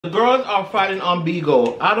The girls are fighting on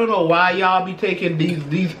Bigo. I don't know why y'all be taking these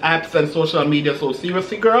apps and social media so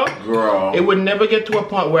seriously, girl. Girl. It would never get to a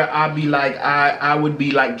point where I'd be like, I would be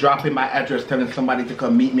like dropping my address, telling somebody to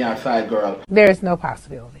come meet me outside, girl. There is no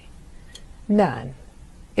possibility. None.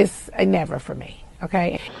 It's a never for me,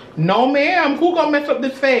 okay? No, ma'am. Who gonna mess up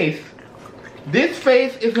this face? This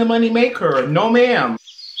face is the money maker. No, ma'am.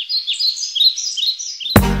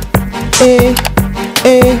 Hey,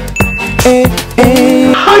 hey, hey,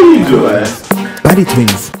 hey. How you doing?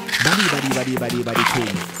 BaddieTwinz. BaddieTwinz.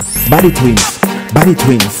 BaddieTwinz. BaddieTwinz.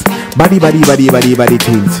 BaddieTwinz.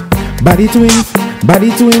 BaddieTwinz.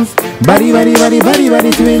 BaddieTwinz.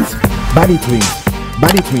 BaddieTwinz. BaddieTwinz.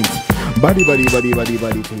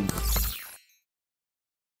 BaddieTwinz.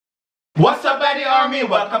 What's up, Baddie Army?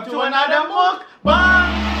 Welcome to another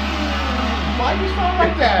Mukbang. Why you sound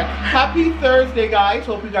like that? Happy Thursday, guys.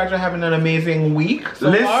 Hope you guys are having an amazing week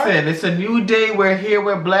so far. Listen, it's a new day. We're here,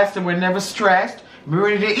 we're blessed, and we're never stressed. We're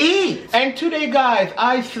ready to eat. And today, guys,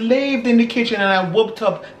 I slaved in the kitchen and I whooped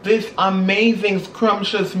up this amazing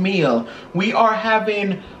scrumptious meal. We are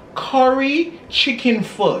having curry chicken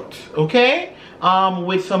foot, okay?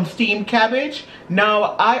 With some steamed cabbage.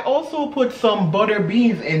 Now, I also put some butter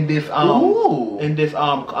beans in this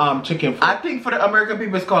chicken foot. I think for the American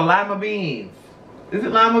people, it's called lima beans. Is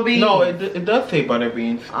it lima beans? No, it does say butter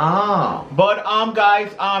beans. Ah. But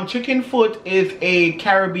guys, chicken foot is a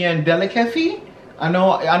Caribbean delicacy. I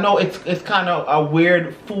know it's kind of a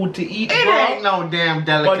weird food to eat. It ain't no damn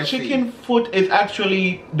delicacy. But chicken foot is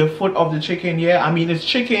actually the foot of the chicken, yeah. I mean, it's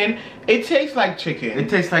chicken. It tastes like chicken. It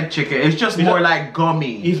tastes like chicken. It's just more like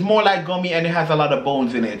gummy. It's more like gummy and it has a lot of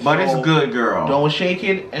bones in it. But so it's good, girl. Don't shake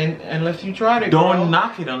it unless you tried it, Don't girl.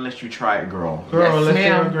 knock it unless you try it, girl. Girl, yes, let's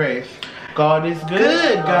hear ma'am. grace. God is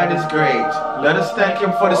good. God is great. Let us thank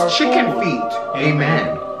him for this chicken feet.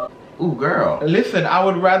 Amen. Ooh, girl. Listen, I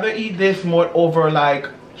would rather eat this more over like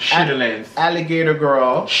Shitterlings. Alligator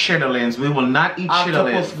girl. Shitterlings. We will not eat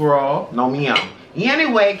Octopus shitterlings. girl. No meow.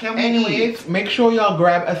 Anyway, can we eat? Anyways, make sure y'all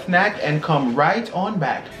grab a snack and come right on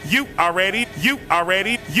back. You already know.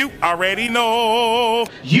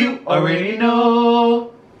 You already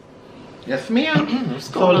know. Yes, ma'am.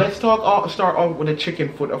 So let's start off with the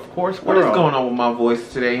chicken foot, of course. What is going on with my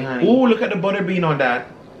voice today, honey? Ooh, look at the butter bean on that.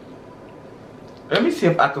 Let me see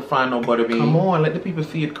if I can find no butter bean. Come on, let the people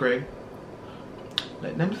see it, Craig.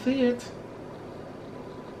 Let them see it.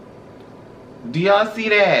 Do y'all see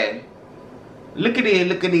that? Look at it,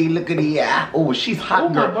 look at it, look at it. Ah. Oh, she's hot, Oh,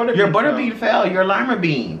 my girl. butter Your bean butter fell. bean fell. Your lima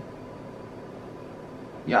bean.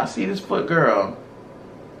 Y'all see this foot, girl?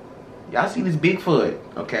 Y'all see this big foot?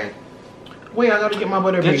 Okay. Wait, I gotta get my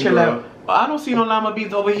butter bean, Get your girl. lap. Oh, I don't see no lima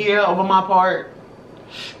beans over here, over my part.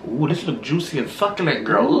 Ooh, this look juicy and succulent,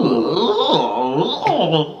 girl. Ooh.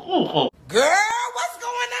 Girl, what's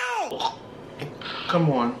going on? Come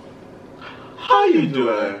on. How you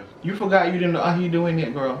doing? You forgot you didn't know how you doing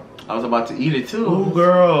it, girl. I was about to eat it too. Ooh,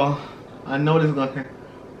 girl. I know this is gonna...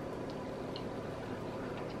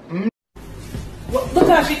 Look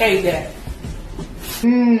how she ate that.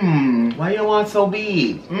 Mmm. Why you want so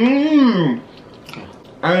big? Mmm.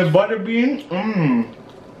 And the butter beans. Mmm.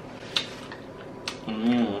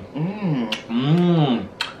 Mmm. Mmm. Mmm.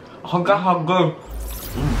 Oh God, how good.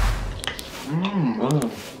 Mmm.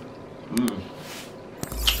 Mmm. Mmm.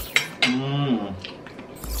 Mmm.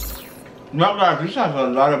 Now, guys, this has a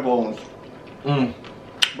lot of bones, Mmm.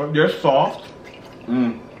 but they're soft.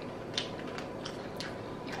 Mmm.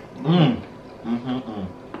 Mmm. Mm-hmm.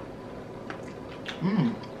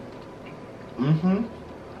 Mmm. Mm-hmm.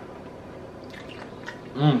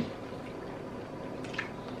 Mmm.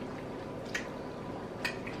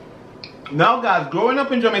 Now, guys, growing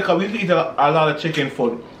up in Jamaica, we used to eat a lot of chicken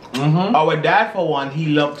foot. Mm-hmm. Our dad, for one, he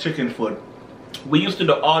loved chicken foot. We used to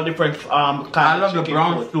do all different kinds I of love the chicken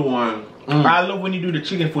brown foot. stew one. I love when you do the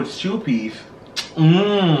chicken foot stew peas.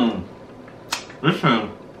 Mmm.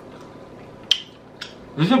 Listen.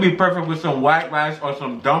 This would be perfect with some white rice or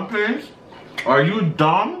some dumplings. Are you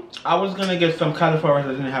dumb? I was gonna get some cauliflower. I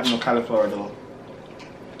didn't have no cauliflower though.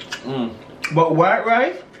 Mmm. But white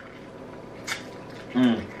rice?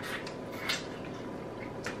 Mmm.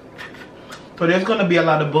 So there's gonna be a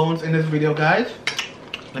lot of bones in this video, guys.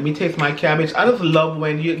 Let me taste my cabbage. I just love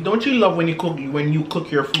when don't you love when you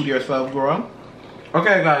cook your food yourself, girl?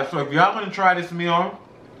 Okay, guys. So if y'all gonna try this meal,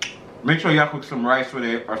 make sure y'all cook some rice with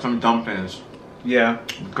it or some dumplings. Yeah.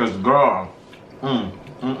 Because, girl. Mmm.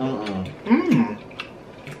 Mmm. Mmm. Mmm.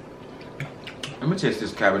 Let me taste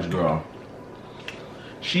this cabbage, girl.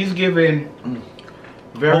 She's giving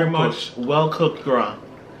very Well much well cooked, girl.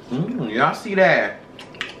 Mmm. Y'all see that?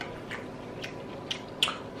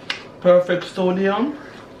 Perfect sodium.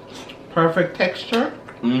 Perfect texture.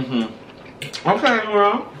 Mm-hmm. Okay,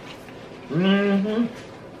 girl. Mm-hmm.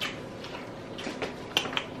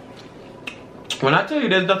 When I tell you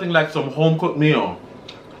there's nothing like some home-cooked meal.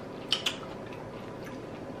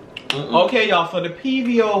 Okay, y'all, so the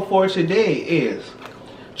PVO for today is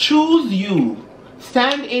choose you.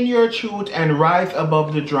 Stand in your truth and rise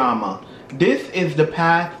above the drama. This is the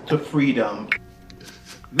path to freedom.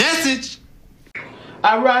 Message!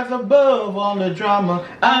 I rise above all the drama.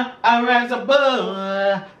 I rise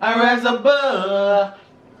above. I rise above.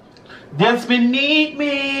 That's beneath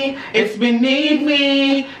me. It's beneath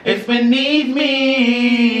me. It's beneath me.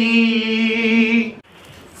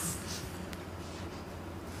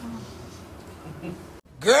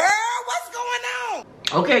 Girl, what's going on?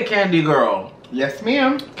 Okay, Candy Girl. Yes,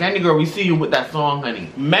 ma'am. Candy Girl, we see you with that song, honey.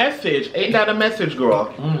 Message. Ain't that a message,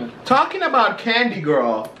 girl? Talking about Candy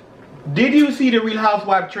Girl. Did you see the Real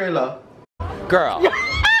Housewife trailer? Girl.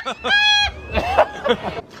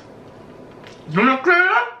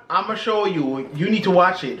 I'ma show you. You need to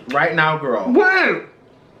watch it right now, girl. Wait.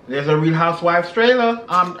 There's a Real Housewives trailer.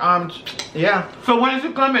 Yeah. So when is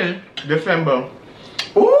it coming? December.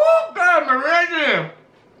 Ooh, God, I'm ready.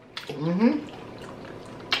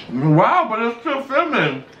 Wow, but it's still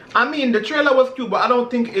filming. I mean, the trailer was cute, but I don't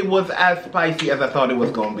think it was as spicy as I thought it was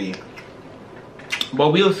gonna be.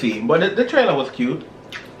 But we'll see. But the trailer was cute.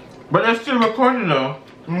 But it's still recording though.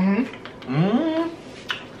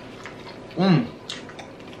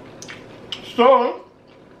 So,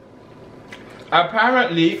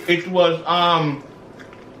 apparently it was,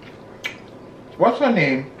 what's her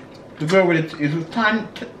name? The girl with it, is it Tanya?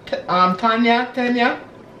 Tanya,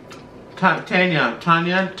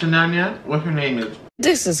 what her name is?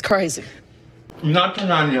 This is crazy. Not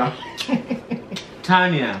Tanya.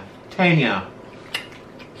 Tanya.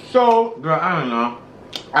 So, Girl, I don't know.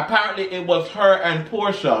 apparently it was her and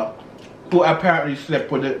Portia who apparently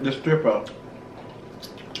slept with the stripper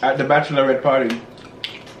at the bachelorette party.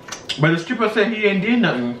 But the stripper said he ain't did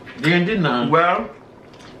nothing. They ain't did nothing. Well,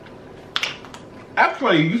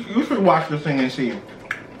 actually, you should watch this thing and see.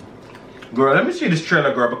 Girl, let me see this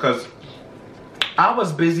trailer, girl, because I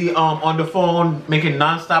was busy on the phone making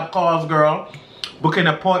non-stop calls, girl, booking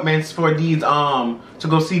appointments for these to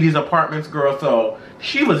go see these apartments, girl. So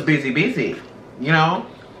she was busy, you know.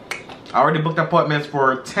 I already booked appointments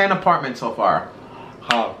for 10 apartments so far.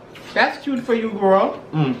 That's cute for you, girl.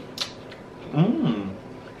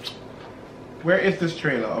 Where is this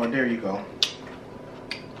trailer? Oh, there you go.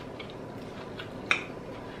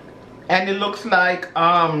 And it looks like,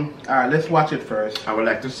 alright, let's watch it first. I would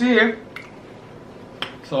like to see it.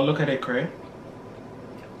 So look at it, Craig.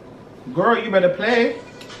 Girl, you better play.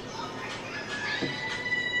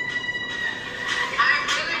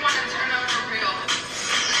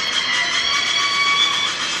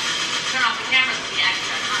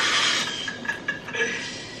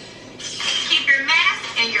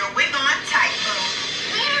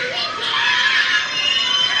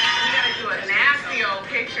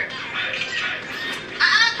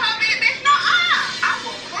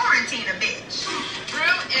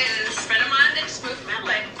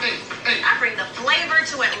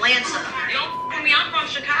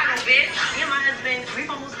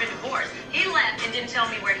 Tell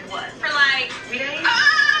me where he was for like 3 days.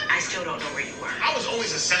 I still don't know where you were. I was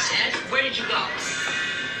always accessible. Where did you go?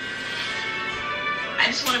 I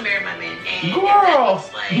just want to marry my man, and if that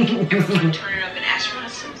looks like everyone turning up in astronaut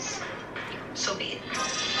suits, so be it.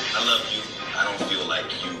 I love you. I don't feel like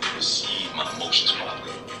you receive my emotions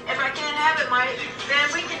properly. If I can't have it, Mike, then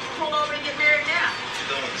we can pull over and get married now.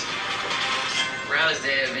 Riley's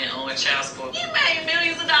dad been owing child support. You made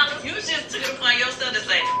millions of dollars. You just took it upon yourself to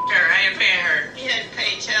say, her, I ain't paying her. He hadn't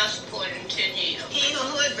paid child support in 10 years. He ain't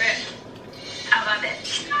gonna hood rat. How about that?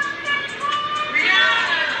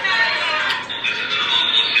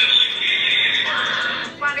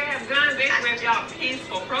 Why they have guns anyway if y'all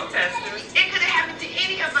peaceful protesters? It could have happened to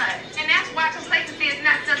any of us. And that's why complacency is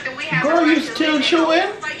not something we have. Girl, you still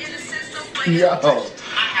chewing? Yo.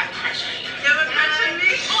 I have a crush on you. You have a crush on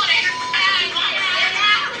me?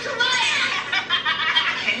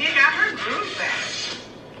 Kenya got her groove back.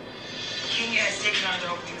 Kenya has taken on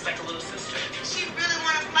her openings like a little sister. She really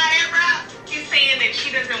want to fly that route? She's saying that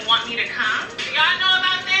she doesn't want me to come? Y'all know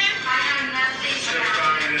about this? I have nothing.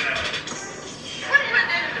 What are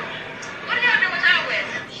y'all doing? What are y'all doing with that with?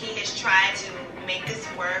 He has tried to make this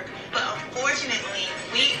work, but unfortunately,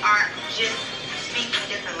 we are just speaking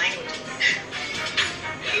different languages.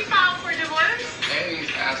 He filed for divorce? And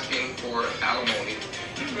he's asking for alimony.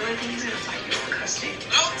 You really think he's gonna fight you over custody?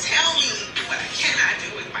 Don't tell me what I cannot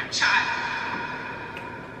do with my child.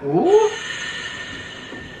 Ooh.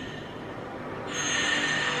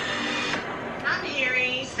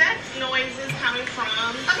 coming from a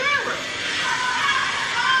camera.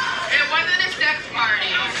 It wasn't a sex party.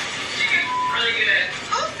 Really good.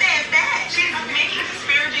 Who said that? She's making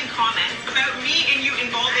disparaging comments about me and you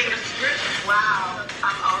involving the script. Wow,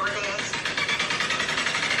 I'm over this.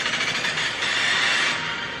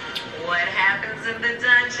 What happens in the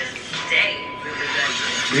dungeon stays in the dungeon.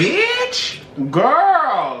 Bitch!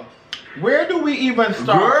 Girl! Where do we even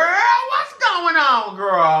start? Girl, what's going on,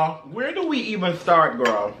 girl? Where do we even start,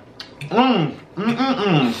 girl?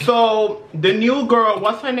 So, the new girl,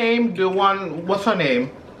 what's her name? What's her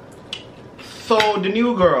name? So, the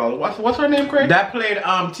new girl, what's her name, Craig? That played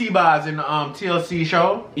T-Boz in the TLC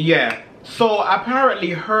show? Yeah. So, apparently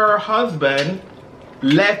her husband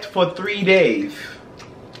left for 3 days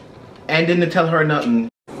and didn't tell her nothing.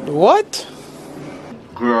 What?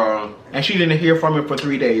 Girl. And she didn't hear from him for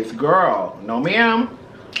 3 days. Girl, no ma'am.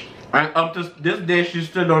 And up to this day, she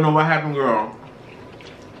still don't know what happened, girl.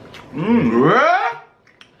 Girl.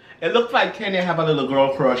 It looks like Kenya have a little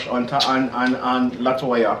girl crush on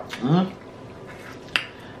LaToya.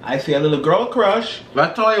 I see a little girl crush.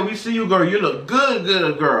 LaToya, we see you, girl. You look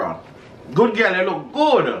good, girl. Good girl, you look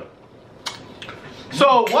good.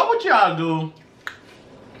 So, what would y'all do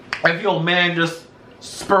if your man just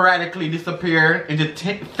sporadically disappeared into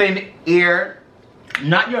thin air?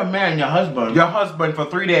 Not your man, your husband. Your husband for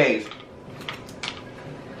 3 days.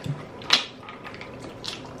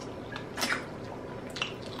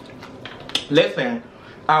 Listen,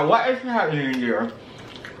 what is happening here?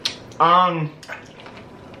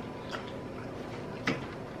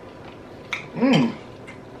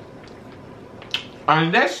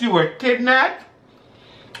 Unless you were kidnapped,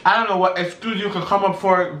 I don't know what excuse you could come up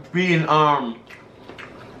for being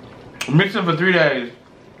missing for 3 days.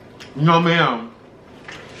 No ma'am.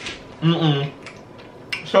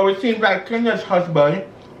 So it seems like Kenya's husband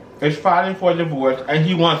is filing for divorce and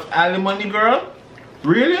he wants alimony, girl?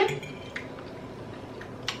 Really?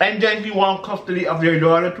 And then he wants custody of your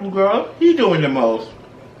daughter too, girl? He doing the most.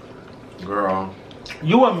 Girl.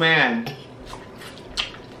 You a man.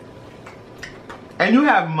 And you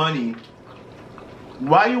have money.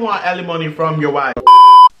 Why you want alimony from your wife?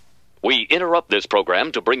 We interrupt this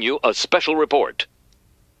program to bring you a special report.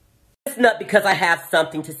 Listen up because I have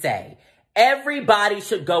something to say. Everybody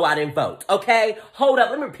should go out and vote, okay? Hold up,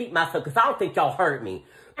 let me repeat myself because I don't think y'all heard me.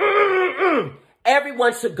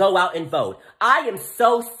 Everyone should go out and vote. I am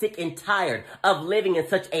so sick and tired of living in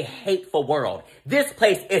such a hateful world. This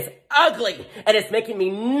place is ugly and it's making me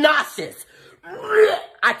nauseous.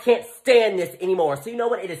 I can't stand this anymore. So you know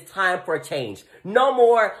what? It is time for a change. No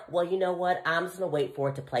more, well, you know what? I'm just going to wait for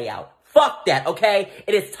it to play out. Fuck that, okay?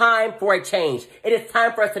 It is time for a change. It is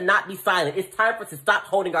time for us to not be silent. It's time for us to stop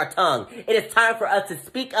holding our tongue. It is time for us to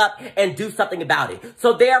speak up and do something about it.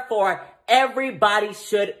 So therefore, everybody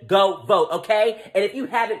should go vote, okay? And if you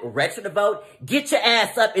haven't registered to vote, get your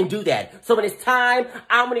ass up and do that. So when it's time,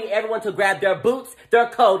 I'm gonna need everyone to grab their boots, their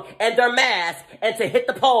coat, and their mask, and to hit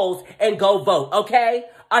the polls and go vote, okay?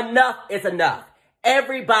 Enough is enough.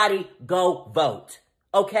 Everybody go vote,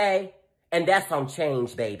 okay? And that's on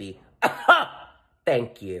change, baby.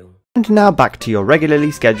 Thank you. And now back to your regularly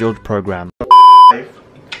scheduled program.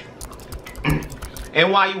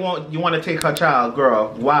 And why you want to take her child,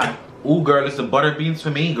 girl? Why? Ooh, girl, it's the butter beans for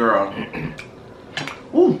me, girl.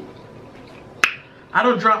 Ooh. I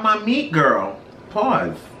don't drop my meat, girl.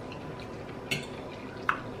 Pause.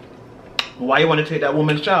 Why you want to take that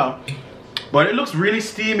woman's child? But it looks really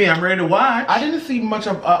steamy. I'm ready to watch. I didn't see much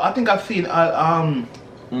of. I think I've seen.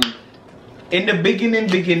 In the beginning,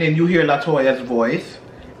 you hear LaToya's voice,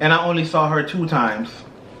 and I only saw her 2 times.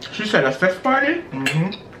 She said a sex party.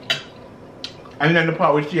 And then the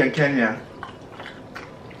part with she and Kenya.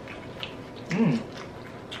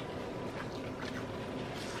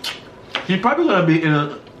 She's probably gonna be in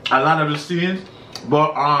a lot of the scenes,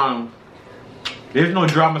 but there's no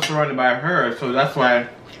drama surrounded by her, so that's why.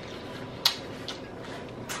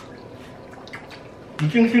 You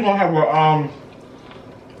think she's gonna have her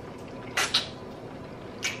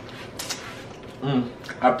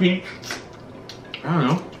a peach? I don't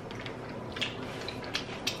know.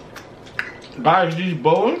 Guys, these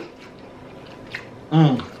bowls.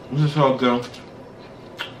 This is so good.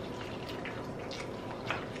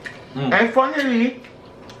 And funnily,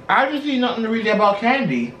 I didn't see nothing really about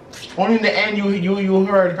Candy. Only in the end, you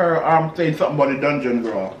heard her say something about the dungeon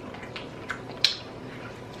girl.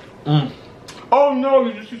 Oh no,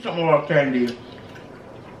 you just see something about Candy.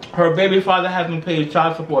 Her baby father hasn't paid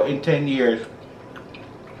child support in 10 years.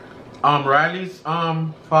 Riley's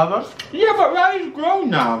father? Yeah, but Riley's grown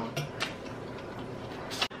now.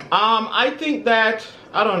 I think that,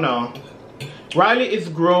 I don't know. Riley is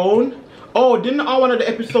grown. Oh, didn't on one of the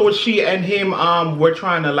episodes she and him were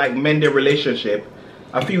trying to like mend their relationship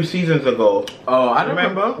a few seasons ago? Oh, I don't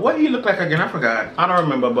remember. What did he look like again? I forgot. I don't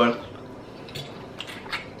remember, but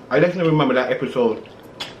I definitely remember that episode.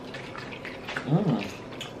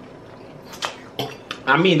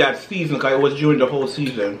 I mean that season, because it was during the whole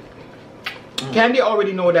season. Candy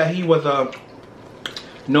already know that he was a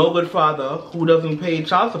no good father who doesn't pay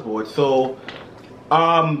child support. So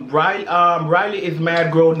Riley is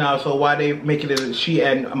mad grown now, so why they making it, she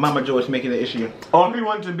and Mama Joe is making it issue. All he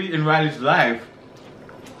wants to be in Riley's life.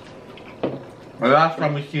 The last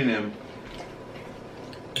time we seen him.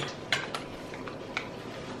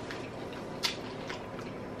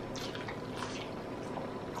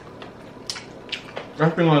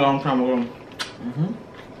 That's been a long time ago.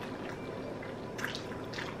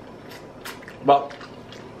 But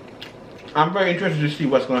I'm very interested to see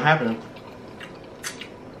what's going to happen.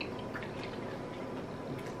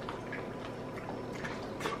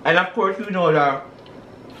 And of course, you know that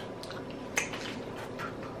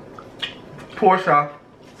Portia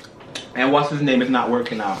and what's his name is not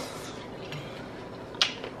working out.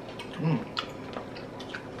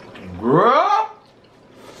 Girl.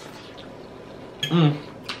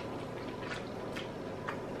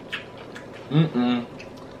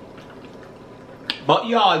 But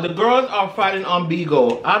y'all, the girls are fighting on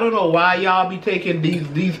Bigo. I don't know why y'all be taking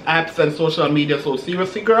these apps and social media so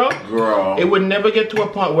seriously, girl. It would never get to a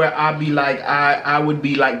point where I'd be like, I would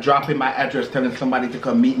be like dropping my address, telling somebody to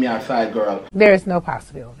come meet me outside, girl. There is no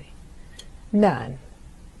possibility. None.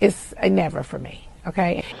 It's a never for me,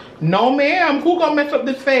 okay? No, ma'am. Who gonna mess up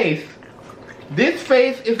this face? This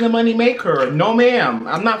face is the money maker. No, ma'am.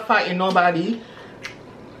 I'm not fighting nobody.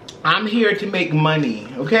 I'm here to make money,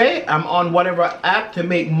 okay? I'm on whatever app to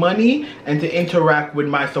make money and to interact with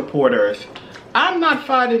my supporters. I'm not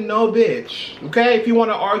fighting no bitch, okay? If you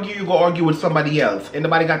want to argue, you go argue with somebody else. Ain't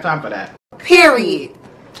nobody got time for that. Period.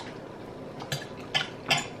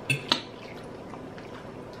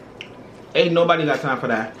 Ain't nobody got time for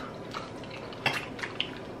that.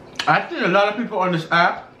 I think a lot of people on this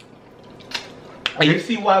app, and you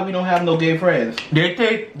see why we don't have no gay friends. They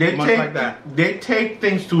take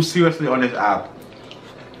things too seriously on this app.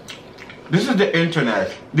 This is the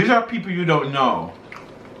internet. These are people you don't know.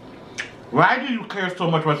 Why do you care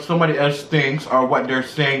so much what somebody else thinks or what they're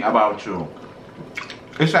saying about you?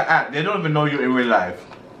 It's an app. They don't even know you in real life.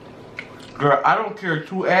 Girl, I don't care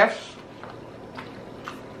 2 F's.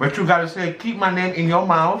 But you gotta say, keep my name in your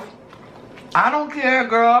mouth. I don't care,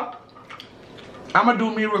 girl. I'ma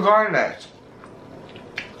do me regardless.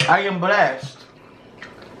 I am blessed.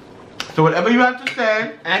 So whatever you have to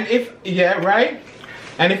say. And if, yeah, right?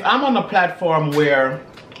 And if I'm on a platform where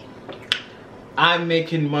I'm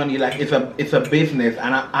making money, like it's a business,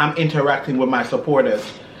 and I'm interacting with my supporters,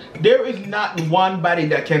 there is not one body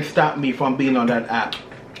that can stop me from being on that app.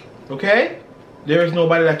 Okay? There is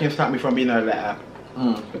nobody that can stop me from being on that app.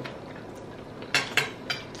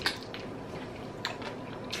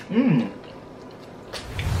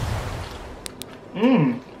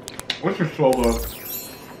 This is so good.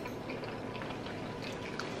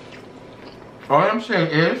 All I'm saying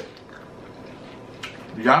is,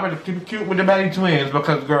 y'all better keep it cute with the BaddieTwinz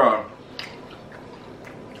because, girl,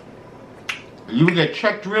 you get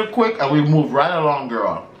checked real quick and we move right along,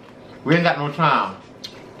 girl. We ain't got no time.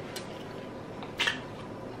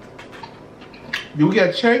 You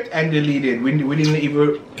get checked and deleted. We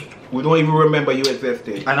don't even remember you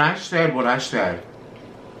existed. And I said what I said.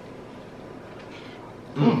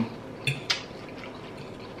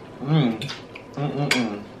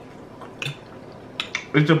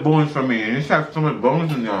 It's a bonus for me, and it's got so much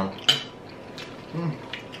bones in there.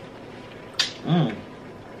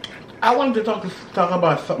 I wanted to talk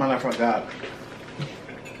about something and I forgot.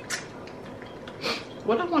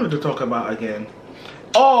 What I wanted to talk about again?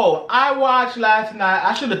 Oh, I watched last night.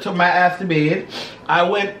 I should have took my ass to bed. I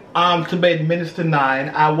went to bed minutes to 9.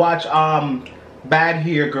 I watched Bad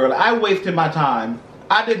Hair Girl. I wasted my time.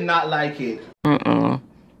 I did not like it.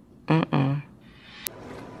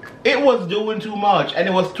 It was doing too much and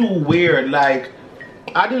it was too weird. Like,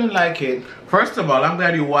 I didn't like it. First of all, I'm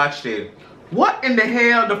glad you watched it. What in the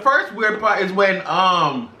hell? The first weird part is when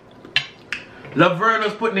Laverne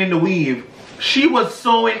was putting in the weave. She was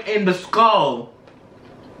sewing in the skull.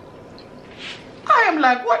 I am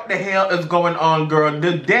like, what the hell is going on, girl?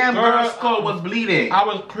 The damn girl's skull was bleeding. I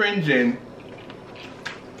was cringing.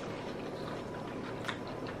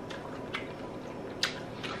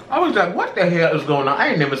 I was like, what the hell is going on? I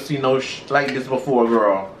ain't never seen no like this before,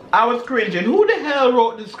 girl. I was cringing. Who the hell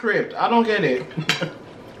wrote the script? I don't get it.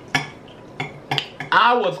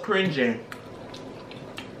 I was cringing.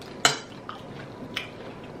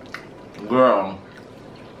 Girl.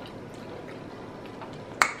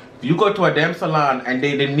 You go to a damn salon and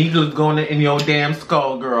the needles going in your damn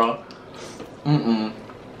skull, girl. Mm-mm.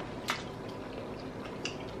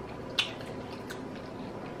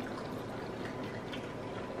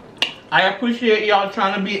 I appreciate y'all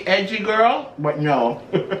trying to be edgy, girl, but no.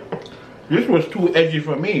 This was too edgy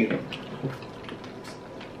for me.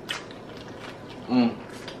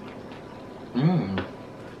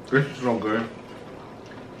 This is so good.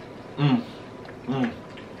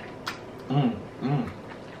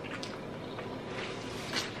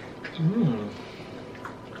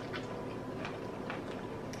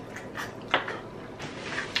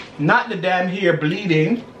 Not the damn hair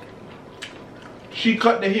bleeding. She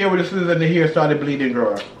cut the hair with the scissors and the hair started bleeding,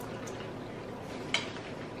 girl.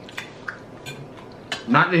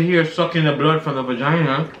 Not the hair sucking the blood from the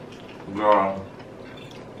vagina. Girl.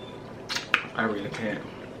 I really can't.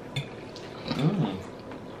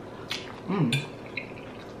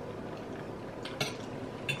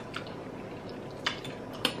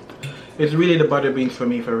 It's really the butter beans for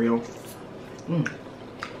me, for real.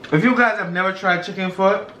 If you guys have never tried chicken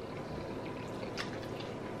foot,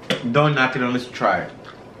 don't knock it unless you try it.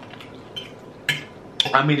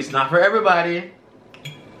 I mean, it's not for everybody.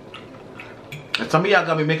 And some of y'all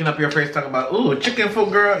gonna be making up your face talking about, ooh, chicken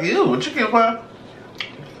foot, girl. Ew, chicken foot.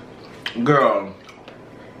 Girl,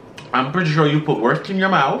 I'm pretty sure you put worse in your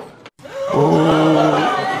mouth.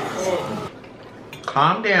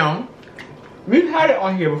 Calm down. We've had it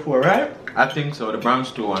on here before, right? I think so, the brown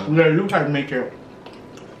stew one. Yeah, you had to make it.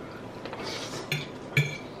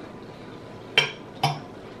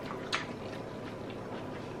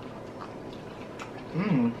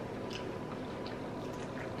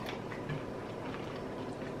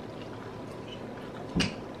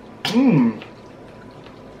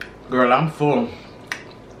 Girl, I'm full.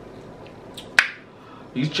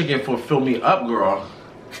 These chicken foot fill me up, girl.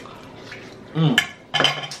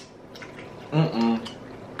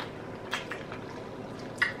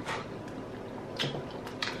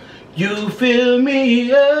 You fill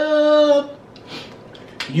me up.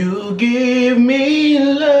 You give me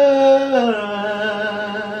love.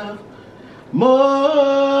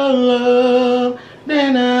 More love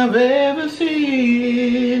than I've ever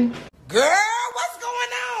seen. Girl, what's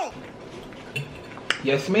going on?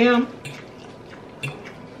 Yes, ma'am.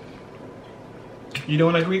 You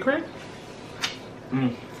don't agree, Craig?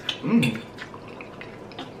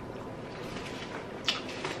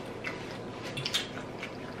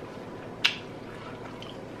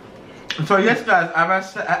 So yes, guys,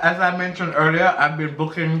 as I mentioned earlier, I've been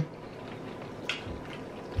booking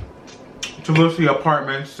to go see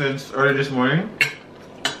apartments since early this morning.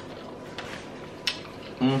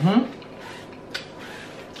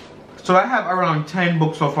 So I have around 10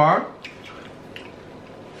 booked so far.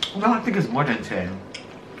 No, I think it's more than 10.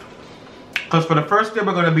 Because for the first day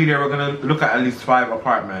we're going to be there, we're going to look at least 5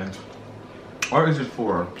 apartments. Or is it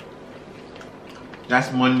 4?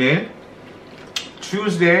 That's Monday.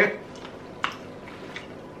 Tuesday,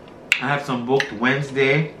 I have some booked.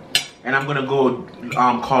 Wednesday. And I'm going to go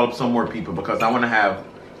call up some more people because I want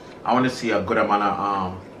to see a good amount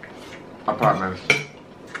of apartments.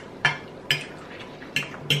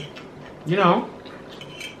 You know.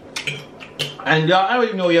 And y'all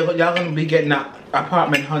already know y'all gonna be getting an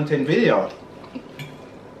apartment hunting video.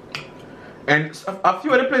 And a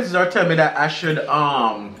few other places are telling me that I should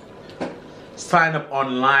sign up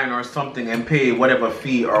online or something and pay whatever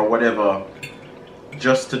fee or whatever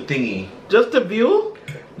just to thingy. Just to view?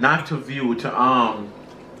 Not to view, to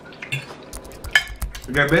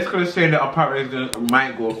they're basically saying the apartment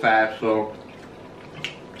might go fast, so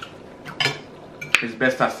it's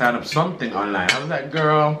best I sign up something online. I was like,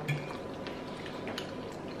 girl,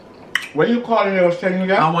 when you calling, they was telling you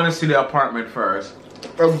that? I want to see the apartment first.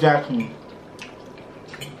 Exactly.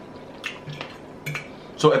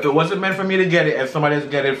 So if it wasn't meant for me to get it, if somebody else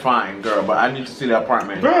get it, fine, girl. But I need to see the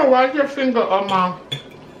apartment. Girl, why is your finger on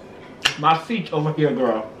my feet over here,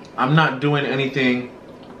 girl? I'm not doing anything.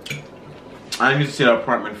 I need to see the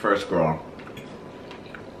apartment first, girl.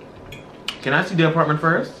 Can I see the apartment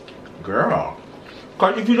first? Girl.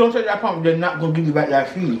 Because if you don't see the apartment, they're not going to give you back that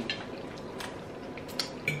fee.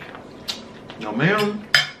 No, ma'am.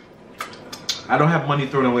 I don't have money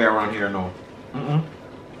thrown away around here, no.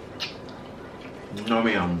 No,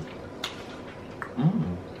 ma'am.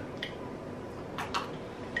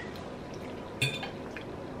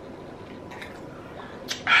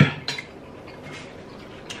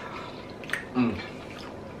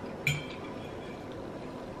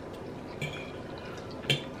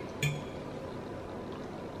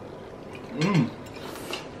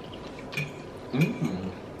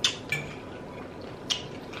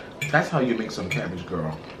 That's how you make some cabbage,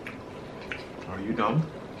 girl. Are you dumb?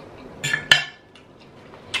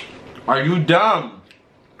 Are you dumb?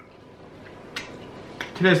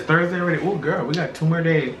 Today's Thursday already. Oh, girl, we got 2 more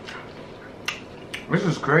days. This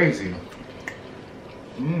is crazy.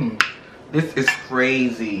 This is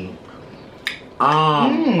crazy.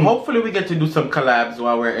 Hopefully we get to do some collabs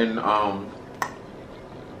while we're in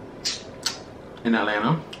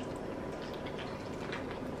Atlanta.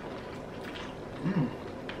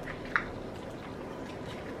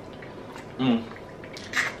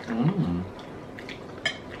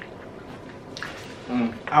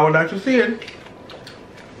 I would like to see it.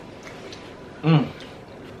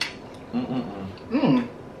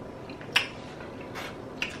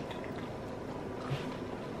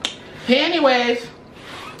 Anyways,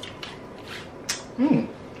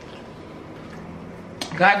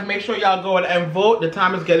 guys, make sure y'all go and vote. The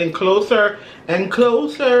time is getting closer and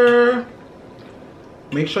closer.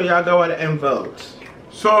 Make sure y'all go out and vote.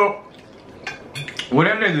 So,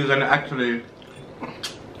 whatever they do is gonna actually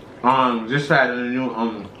decide on the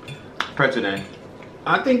new president.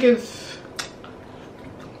 I think it's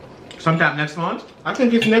sometime next month. I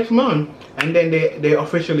think it's next month, and then they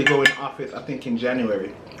officially go in office. I think in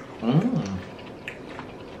January.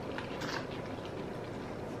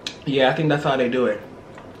 Yeah, I think that's how they do it.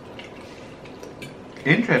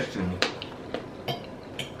 Interesting.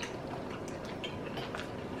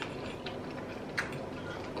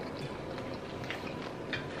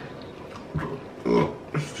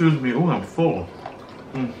 Excuse me. Oh, I'm full.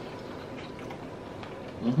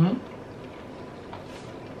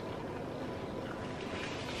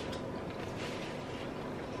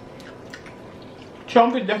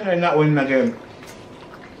 Trump is definitely not winning again.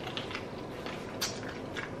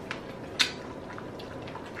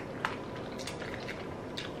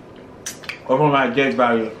 Over my dead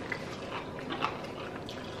value.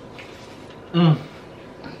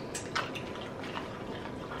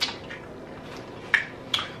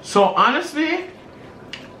 So honestly,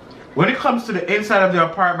 when it comes to the inside of the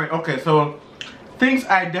apartment, okay, so things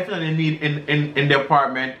I definitely need in the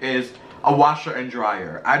apartment is a washer and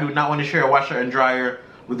dryer. I do not want to share a washer and dryer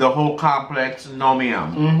with the whole complex, no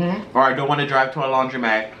ma'am. Or I don't want to drive to a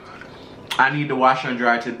laundromat. I need the washer and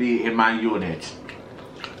dryer to be in my unit.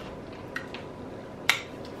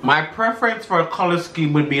 My preference for a color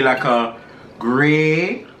scheme would be like a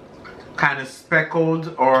gray, kind of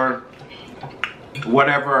speckled or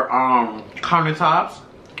whatever countertops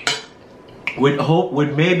with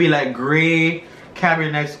maybe like gray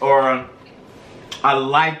cabinets or a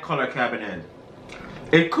light color cabinet.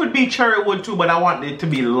 It could be cherry wood too, but I want it to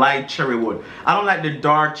be light cherry wood. I don't like the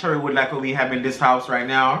dark cherry wood like what we have in this house right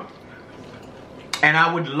now. And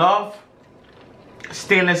I would love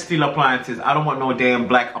stainless steel appliances. I don't want no damn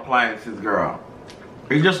black appliances, girl.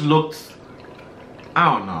 It just looks, I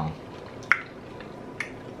don't know.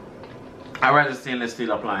 I rather stainless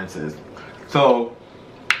steel appliances. So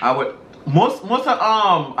I would most of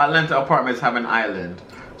Atlanta apartments have an island.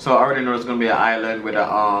 So I already know it's gonna be an island with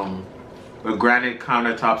a with granite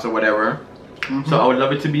countertops or whatever. So I would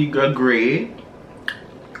love it to be a gray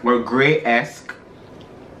or gray-esque.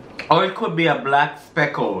 Or it could be a black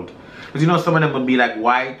speckled. Because you know some of them would be like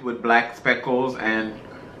white with black speckles, and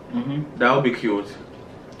that would be cute.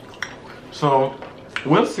 So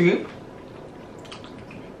we'll see.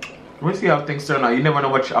 We'll see how things turn out. You never know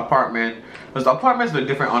which apartment, because the apartments look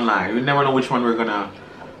different online. You never know which one we're gonna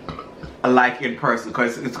like in person,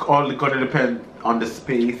 because it's all gonna depend on the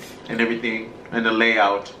space and everything and the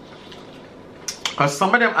layout. Because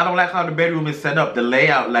some of them, I don't like how the bedroom is set up. The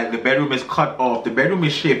layout, like the bedroom is cut off. The bedroom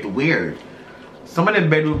is shaped weird. Some of the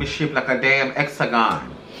bedroom is shaped like a damn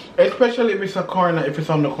hexagon. Especially if it's a corner, if it's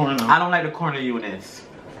on the corner. I don't like the corner units.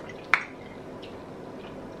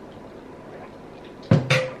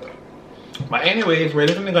 But anyways, we're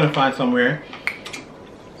definitely gonna find somewhere,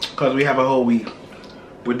 because we have a whole week.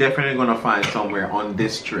 We're definitely gonna find somewhere on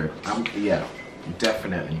this trip. Yeah,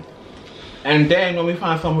 definitely. And then when we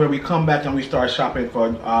find somewhere, we come back and we start shopping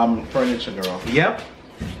for furniture, girl. Yep.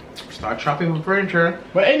 Start shopping for furniture.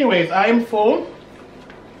 But anyways, I am full.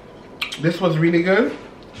 This was really good.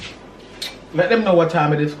 Let them know what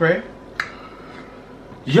time it is, Craig.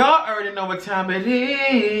 Y'all already know what time it is.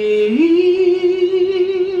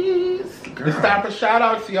 Girl. It's time for shout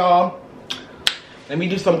outs, y'all. Let me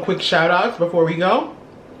do some quick shout outs before we go.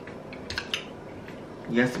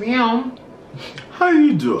 Yes, ma'am. How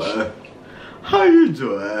you doing? How you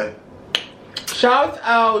doing? Shout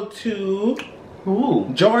out to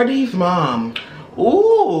Jordy's mom.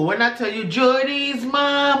 Ooh, when I tell you Jordy's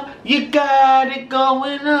mom, you got it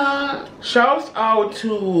going on. Shout out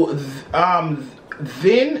to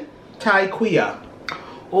Thai queer.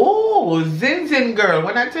 Oh, Zin Zin girl.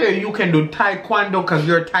 When I tell you you can do taekwondo because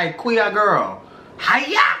you're a Thai queer girl.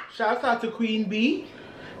 Hiya! Shouts out to Queen B.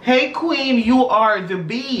 Hey Queen, you are the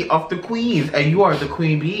B of the queens and you are the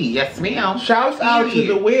Queen B. Yes ma'am. Shouts out to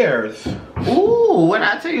the wears. Ooh, when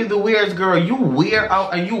I tell you the wears girl, you wear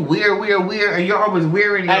out and you wear and you're always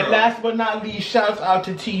wearing girl. And last but not least, shouts out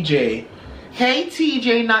to TJ. Hey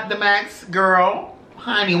TJ, not the Max girl.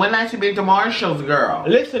 Honey, when last you been to Marshall's girl?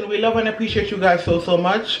 Listen, we love and appreciate you guys so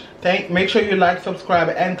much. Make sure you like, subscribe,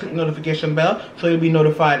 and click the notification bell so you'll be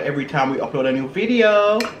notified every time we upload a new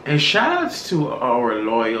video. And shout outs to our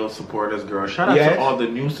loyal supporters, girl. Shout out to all the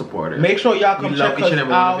new supporters. Make sure y'all come check us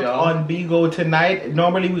out on Bigo tonight.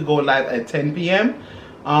 Normally we go live at 10 p.m.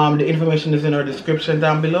 The information is in our description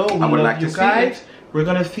down below. We love you guys. We're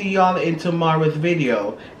gonna see y'all in tomorrow's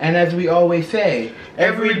video. And as we always say,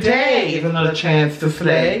 every day is another chance to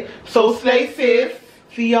slay. So slay, sis.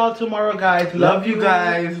 See y'all tomorrow, guys. Love you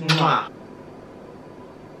guys. Mwah.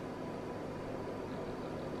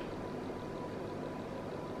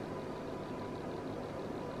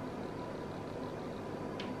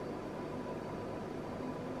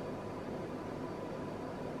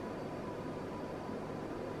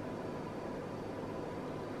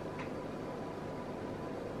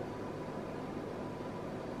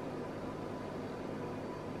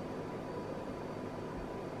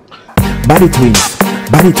 BaddieTwinz,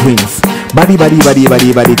 BaddieTwinz, BaddieTwinz,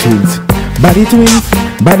 BaddieTwinz, BaddieTwinz,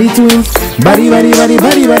 BaddieTwinz,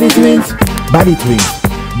 BaddieTwinz, BaddieTwinz,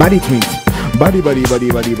 BaddieTwinz,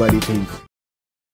 BaddieTwinz.